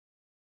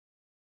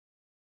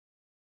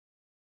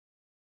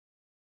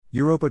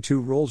Europa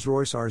 2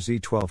 Rolls-Royce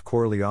RZ-12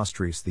 Coralie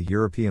Astris. The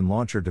European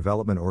Launcher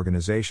Development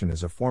Organization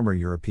is a former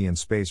European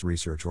space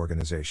research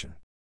organization.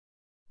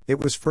 It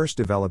was first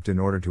developed in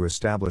order to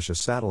establish a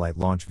satellite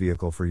launch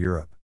vehicle for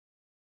Europe.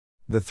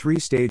 The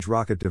three-stage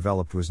rocket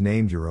developed was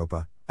named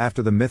Europa,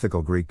 after the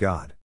mythical Greek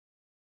god.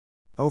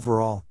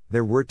 Overall,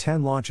 there were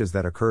 10 launches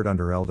that occurred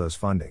under ELDO's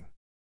funding.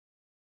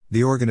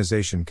 The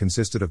organization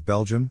consisted of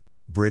Belgium,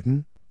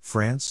 Britain,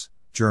 France,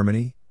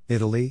 Germany,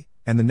 Italy,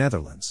 and the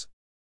Netherlands.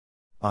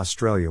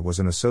 Australia was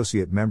an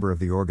associate member of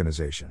the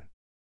organization.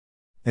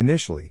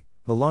 Initially,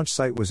 the launch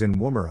site was in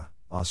Woomera,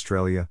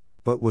 Australia,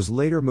 but was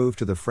later moved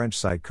to the French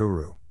site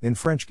Kourou, in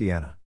French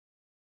Guiana.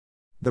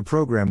 The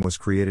program was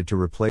created to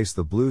replace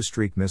the Blue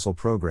Streak missile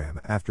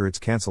program after its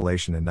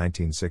cancellation in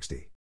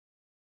 1960.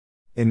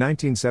 In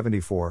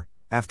 1974,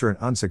 after an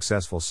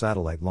unsuccessful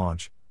satellite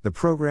launch, the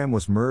program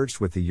was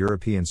merged with the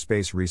European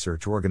Space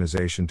Research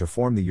Organisation to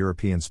form the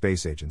European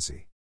Space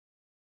Agency.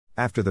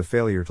 After the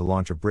failure to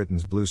launch a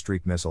Britain's Blue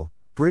Streak missile,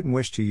 Britain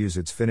wished to use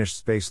its finished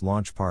space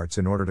launch parts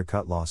in order to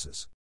cut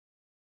losses.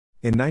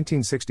 In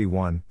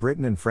 1961,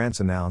 Britain and France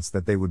announced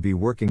that they would be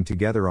working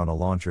together on a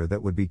launcher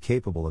that would be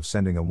capable of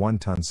sending a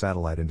 1-ton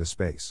satellite into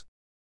space.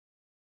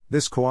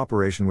 This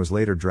cooperation was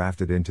later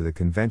drafted into the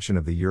Convention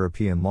of the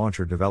European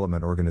Launcher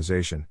Development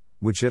Organization,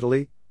 which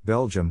Italy,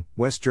 Belgium,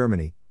 West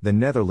Germany, the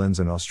Netherlands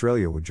and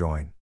Australia would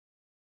join.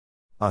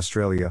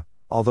 Australia,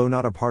 although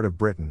not a part of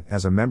Britain,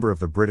 as a member of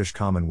the British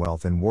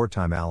Commonwealth and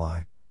wartime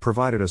ally,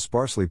 provided a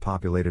sparsely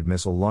populated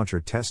missile launcher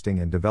testing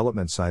and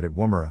development site at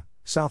Woomera,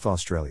 South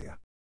Australia.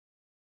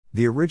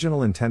 The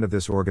original intent of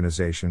this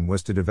organization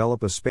was to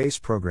develop a space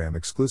program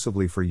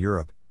exclusively for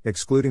Europe,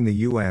 excluding the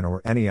UN or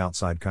any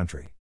outside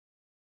country.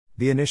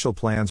 The initial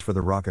plans for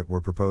the rocket were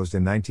proposed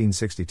in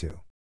 1962.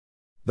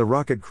 The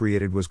rocket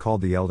created was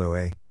called the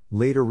ELDO,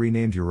 later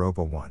renamed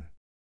Europa 1.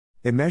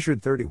 It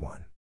measured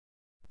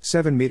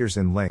 31.7 meters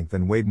in length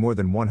and weighed more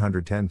than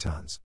 110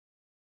 tons.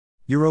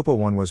 Europa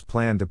 1 was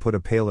planned to put a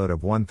payload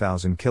of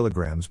 1,000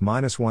 kilograms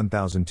minus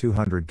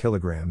 1,200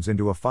 kilograms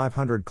into a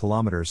 500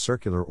 kilometer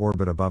circular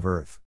orbit above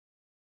Earth.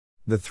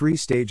 The three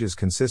stages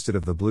consisted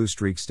of the Blue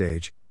Streak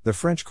stage, the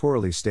French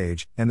Coralie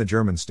stage, and the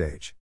German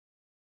stage.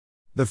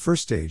 The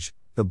first stage,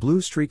 the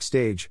Blue Streak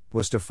stage,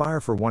 was to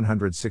fire for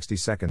 160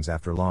 seconds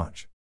after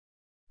launch.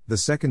 The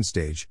second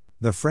stage,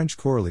 the French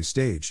Coralie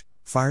stage,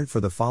 fired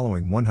for the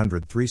following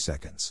 103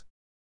 seconds.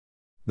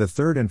 The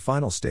third and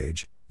final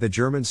stage, the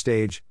German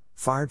stage,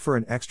 fired for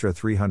an extra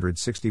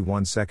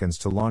 361 seconds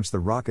to launch the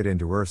rocket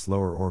into Earth's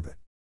lower orbit.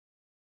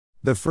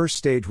 The first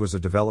stage was a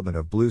development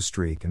of Blue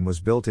Streak and was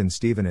built in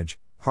Stevenage,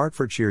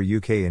 Hertfordshire,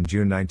 UK in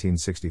June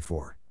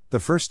 1964. The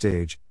first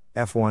stage,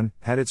 F1,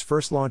 had its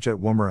first launch at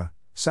Woomera,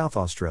 South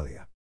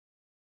Australia.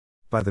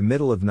 By the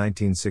middle of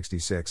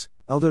 1966,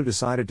 ELDO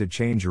decided to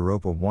change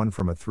Europa 1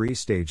 from a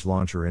 3-stage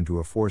launcher into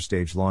a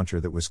 4-stage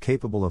launcher that was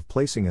capable of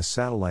placing a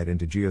satellite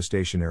into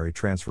geostationary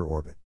transfer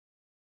orbit.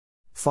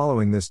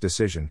 Following this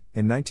decision,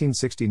 in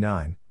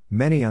 1969,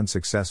 many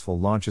unsuccessful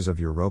launches of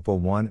Europa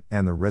 1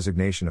 and the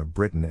resignation of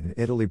Britain and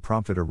Italy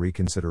prompted a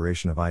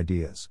reconsideration of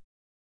ideas.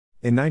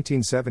 In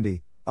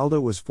 1970, ELDO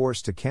was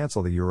forced to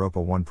cancel the Europa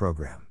 1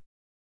 program.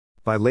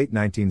 By late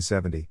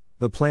 1970,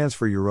 the plans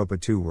for Europa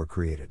 2 were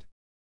created.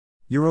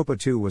 Europa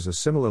 2 was a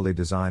similarly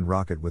designed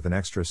rocket with an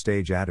extra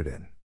stage added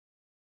in.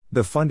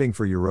 The funding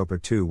for Europa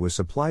 2 was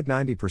supplied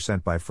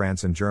 90% by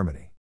France and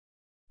Germany.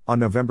 On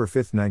November 5,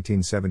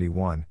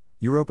 1971,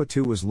 Europa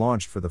 2 was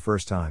launched for the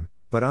first time,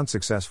 but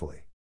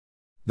unsuccessfully.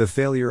 The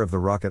failure of the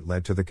rocket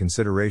led to the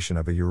consideration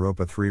of a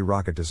Europa 3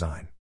 rocket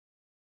design.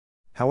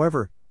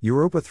 However,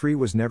 Europa 3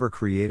 was never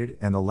created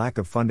and the lack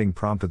of funding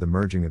prompted the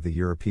merging of the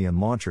European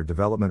Launcher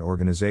Development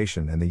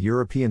Organization and the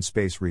European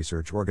Space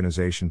Research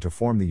Organization to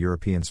form the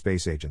European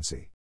Space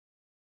Agency.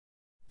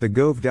 The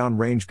Gove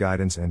Downrange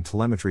Guidance and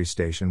Telemetry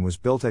Station was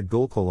built at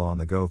Gulkola on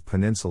the Gove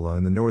Peninsula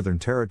in the Northern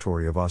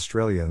Territory of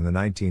Australia in the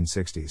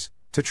 1960s,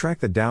 to track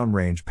the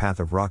downrange path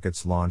of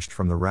rockets launched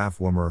from the RAF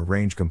Woomera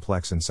Range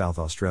Complex in South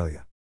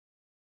Australia.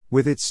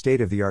 With its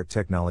state-of-the-art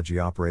technology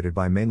operated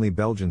by mainly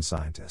Belgian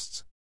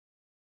scientists.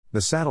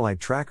 The satellite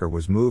tracker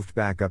was moved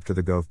back up to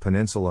the Gove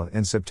Peninsula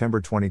in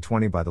September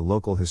 2020 by the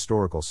local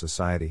Historical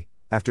Society,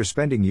 after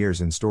spending years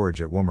in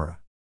storage at Woomera.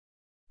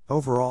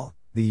 Overall,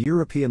 the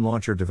European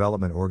Launcher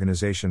Development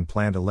Organization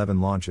planned 11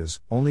 launches,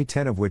 only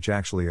 10 of which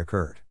actually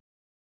occurred.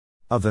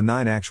 Of the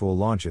 9 actual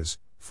launches,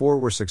 4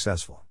 were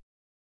successful.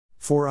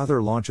 4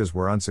 other launches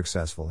were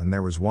unsuccessful and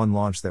there was 1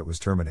 launch that was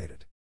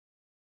terminated.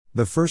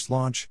 The first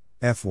launch,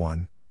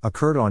 F1,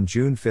 occurred on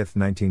June 5,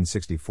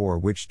 1964,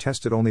 which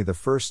tested only the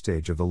first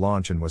stage of the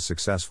launch and was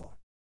successful.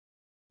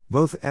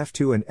 Both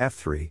F2 and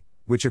F3,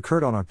 which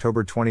occurred on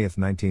October 20,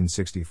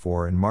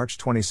 1964 and March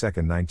 22,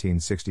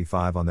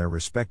 1965 on their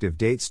respective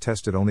dates,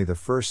 tested only the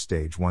first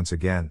stage once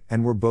again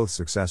and were both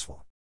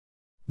successful.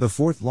 The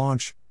fourth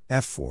launch,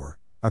 F4,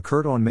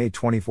 occurred on May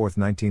 24,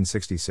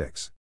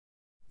 1966.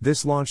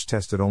 This launch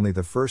tested only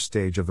the first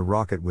stage of the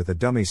rocket with a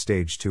dummy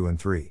stage 2 and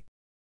 3.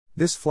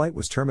 This flight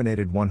was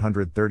terminated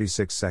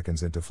 136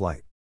 seconds into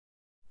flight.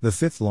 The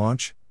fifth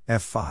launch,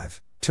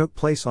 F5, took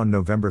place on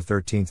November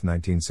 13,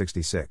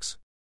 1966.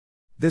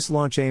 This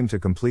launch aimed to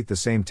complete the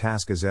same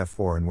task as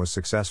F4 and was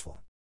successful.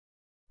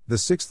 The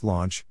sixth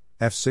launch,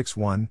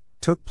 F61,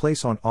 took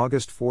place on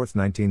August 4,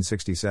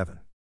 1967.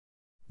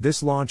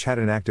 This launch had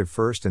an active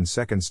first and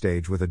second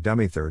stage with a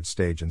dummy third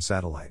stage and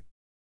satellite.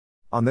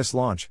 On this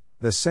launch,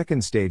 the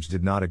second stage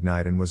did not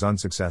ignite and was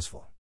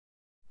unsuccessful.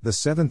 The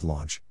seventh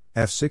launch,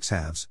 F6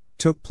 halves,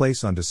 took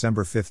place on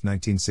December 5,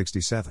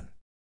 1967.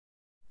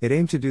 It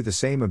aimed to do the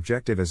same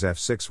objective as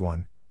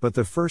F61, but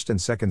the first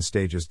and second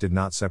stages did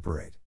not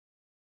separate.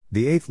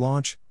 The eighth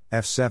launch,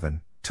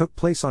 F7, took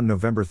place on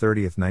November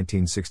 30,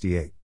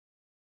 1968.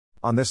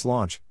 On this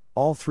launch,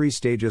 all three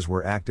stages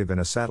were active and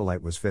a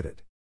satellite was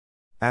fitted.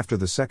 After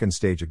the second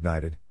stage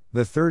ignited,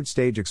 the third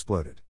stage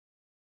exploded.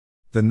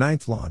 The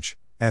ninth launch,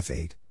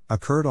 F8,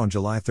 occurred on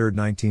July 3,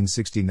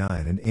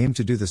 1969 and aimed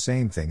to do the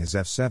same thing as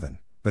F7,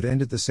 but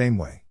ended the same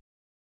way.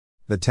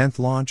 The 10th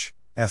launch,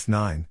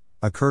 F9,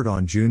 occurred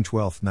on June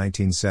 12,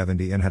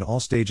 1970 and had all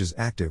stages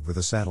active with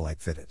a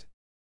satellite fitted.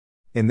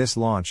 In this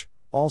launch,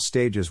 all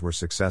stages were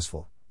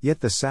successful,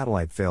 yet the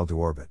satellite failed to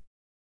orbit.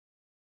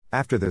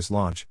 After this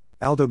launch,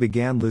 ELDO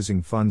began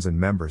losing funds and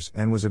members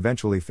and was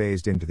eventually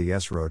phased into the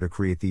SRO to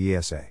create the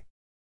ESA.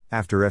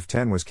 After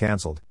F10 was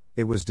cancelled,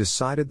 it was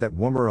decided that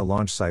Woomera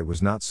launch site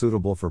was not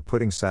suitable for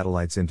putting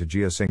satellites into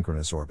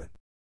geosynchronous orbit.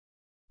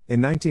 In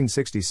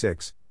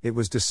 1966, it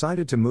was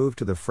decided to move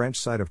to the French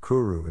site of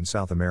Kourou in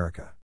South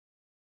America.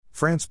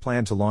 France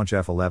planned to launch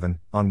F11,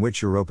 on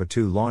which Europa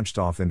 2 launched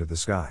off into the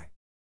sky.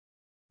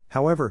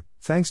 However,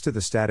 thanks to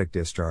the static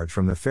discharge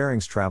from the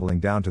fairings traveling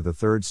down to the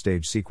third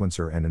stage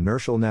sequencer and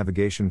inertial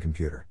navigation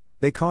computer,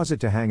 they cause it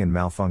to hang and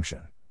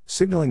malfunction,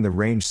 signaling the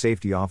range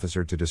safety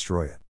officer to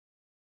destroy it.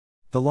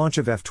 The launch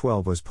of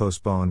F12 was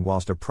postponed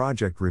whilst a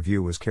project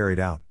review was carried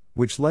out,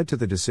 which led to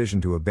the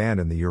decision to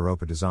abandon the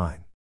Europa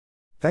design.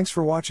 Thanks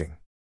for watching.